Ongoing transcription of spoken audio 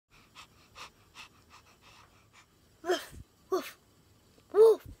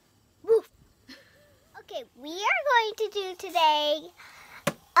Okay, we are going to do today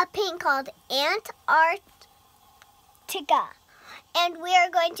a paint called Antarctica. And we are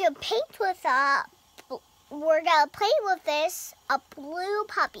going to paint with we're going to paint with this a blue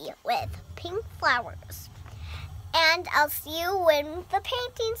puppy with pink flowers. And I'll see you when the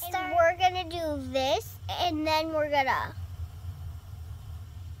painting starts. And we're going to do this, and then we're going to...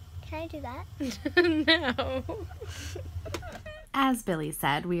 Can I do that? No. As Billy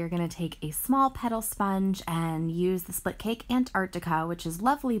said, we are going to take a small petal sponge and use the Split Cake Antarctica, which is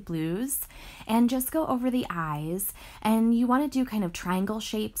lovely blues, and just go over the eyes. And you want to do kind of triangle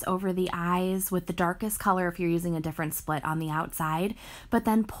shapes over the eyes with the darkest color if you're using a different split on the outside, but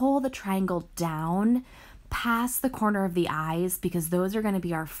then pull the triangle down past the corner of the eyes because those are going to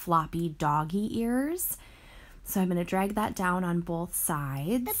be our floppy doggy ears. So I'm going to drag that down on both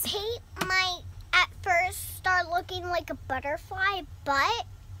sides. The paint might at first start looking like a butterfly, but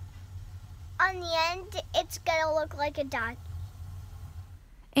on the end it's going to look like a dog.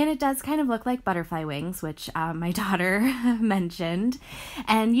 And it does kind of look like butterfly wings, which my daughter mentioned.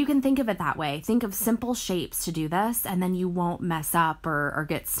 And you can think of it that way. Think of simple shapes to do this, and then you won't mess up or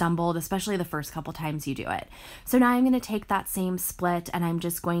get stumbled, especially the first couple times you do it. So now I'm going to take that same split, and I'm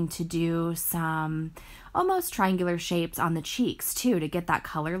just going to do some almost triangular shapes on the cheeks too to get that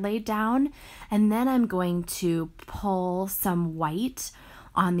color laid down. And then I'm going to pull some white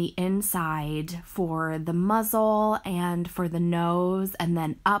on the inside for the muzzle and for the nose, and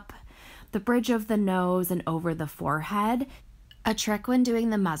then up the bridge of the nose and over the forehead. A trick when doing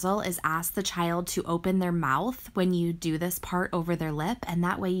the muzzle is ask the child to open their mouth when you do this part over their lip, and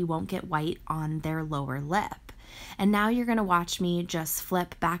that way you won't get white on their lower lip. And now you're going to watch me just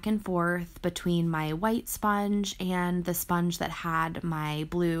flip back and forth between my white sponge and the sponge that had my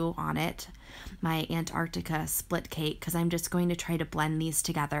blue on it, my Antarctica Split Cake, because I'm just going to try to blend these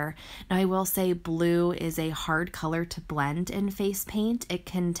together. Now I will say blue is a hard color to blend in face paint. It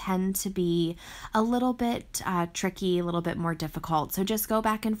can tend to be a little bit tricky, a little bit more difficult. So just go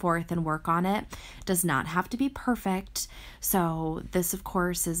back and forth and work on it. It does not have to be perfect. So this of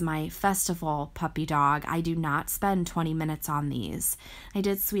course is my festival puppy dog. I do not spend 20 minutes on these. I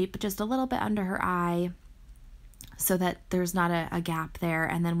did sweep just a little bit under her eye so that there's not a gap there,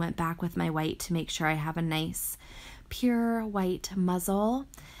 and then went back with my white to make sure I have a nice pure white muzzle.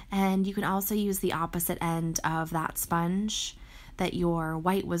 And you can also use the opposite end of that sponge that your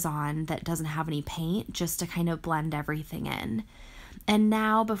white was on that doesn't have any paint, just to kind of blend everything in. And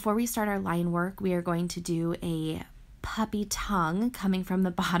now before we start our line work, we are going to do a puppy tongue coming from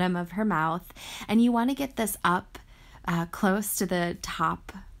the bottom of her mouth, and you want to get this up close to the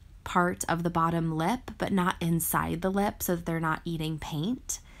top part of the bottom lip, but not inside the lip, so that they're not eating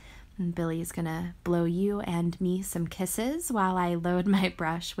paint. And Billy's gonna blow you and me some kisses while I load my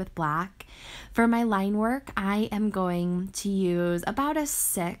brush with black. For my line work, I am going to use about a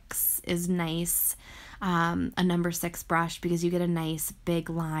 6 is nice, a number 6 brush, because you get a nice big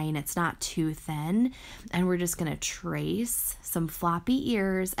line. It's not too thin. And we're just gonna trace some floppy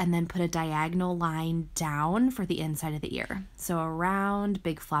ears and then put a diagonal line down for the inside of the ear. So a round,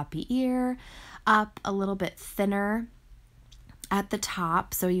 big floppy ear, up a little bit thinner at the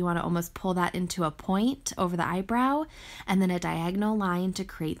top, so you want to almost pull that into a point over the eyebrow, and then a diagonal line to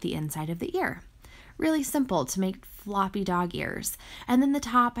create the inside of the ear. Really simple to make floppy dog ears. And then the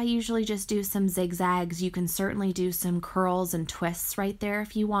top, I usually just do some zigzags. You can certainly do some curls and twists right there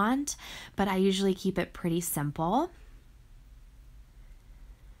if you want, but I usually keep it pretty simple.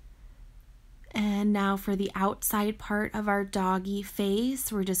 And now for the outside part of our doggy face,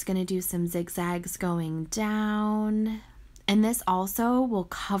 we're just going to do some zigzags going down. And this also will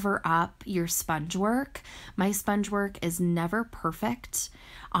cover up your sponge work. My sponge work is never perfect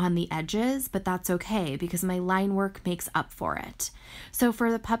on the edges, but that's okay because my line work makes up for it. So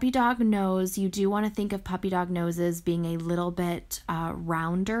for the puppy dog nose, you do want to think of puppy dog noses being a little bit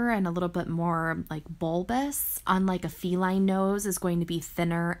rounder and a little bit more like bulbous, unlike a feline nose is going to be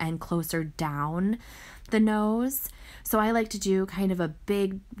thinner and closer down the nose. So I like to do kind of a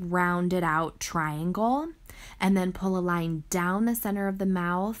big rounded out triangle, and then pull a line down the center of the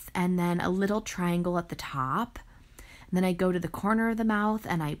mouth, and then a little triangle at the top. And then I go to the corner of the mouth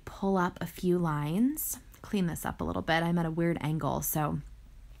and I pull up a few lines. Clean this up a little bit. I'm at a weird angle, so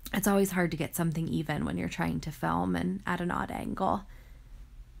it's always hard to get something even when you're trying to film and at an odd angle.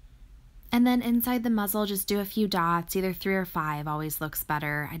 And then inside the muzzle, just do a few dots, either 3 or 5 always looks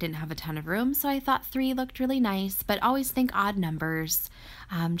better. I didn't have a ton of room, so I thought 3 looked really nice, but always think odd numbers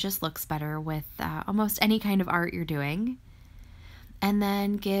just looks better with almost any kind of art you're doing. And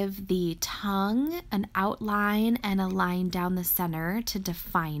then give the tongue an outline and a line down the center to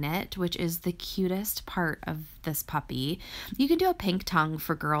define it, which is the cutest part of this puppy. You can do a pink tongue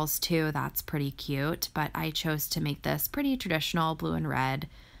for girls too, that's pretty cute, but I chose to make this pretty traditional blue and red.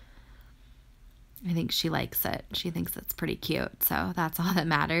 I think she likes it. She thinks it's pretty cute, so that's all that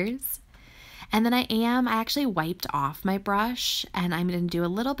matters. And then I actually wiped off my brush, and I'm going to do a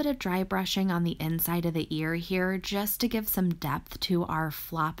little bit of dry brushing on the inside of the ear here just to give some depth to our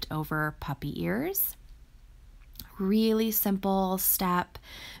flopped over puppy ears. Really simple step,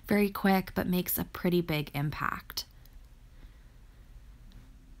 very quick, but makes a pretty big impact.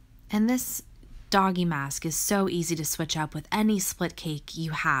 And this doggy mask is so easy to switch up with any split cake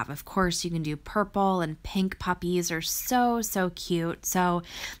you have. Of course, you can do purple and pink puppies are so cute. So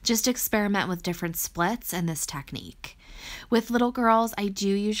just experiment with different splits and this technique. With little girls, I do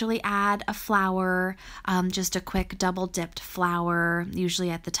usually add a flower, just a quick double dipped flower, usually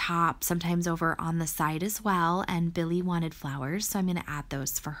at the top, sometimes over on the side as well. And Billy wanted flowers, so I'm going to add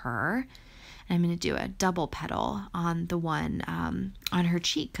those for her. I'm going to do a double petal on the one on her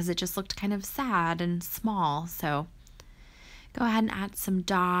cheek because it just looked kind of sad and small. So go ahead and add some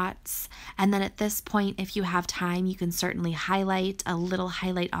dots. And then at this point, if you have time, you can certainly highlight. A little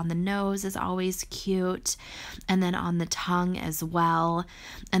highlight on the nose is always cute. And then on the tongue as well.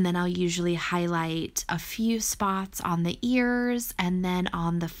 And then I'll usually highlight a few spots on the ears and then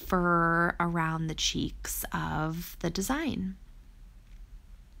on the fur around the cheeks of the design.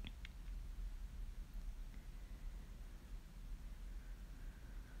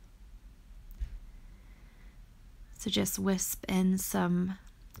 So just wisp in some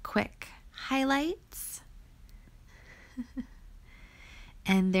quick highlights.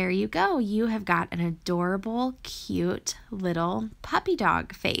 And there you go. You have got an adorable, cute little puppy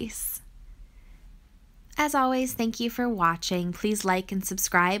dog face. As always, thank you for watching. Please like and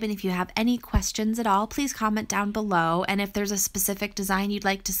subscribe. And if you have any questions at all, please comment down below. And if there's a specific design you'd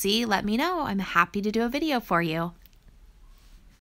like to see, let me know. I'm happy to do a video for you.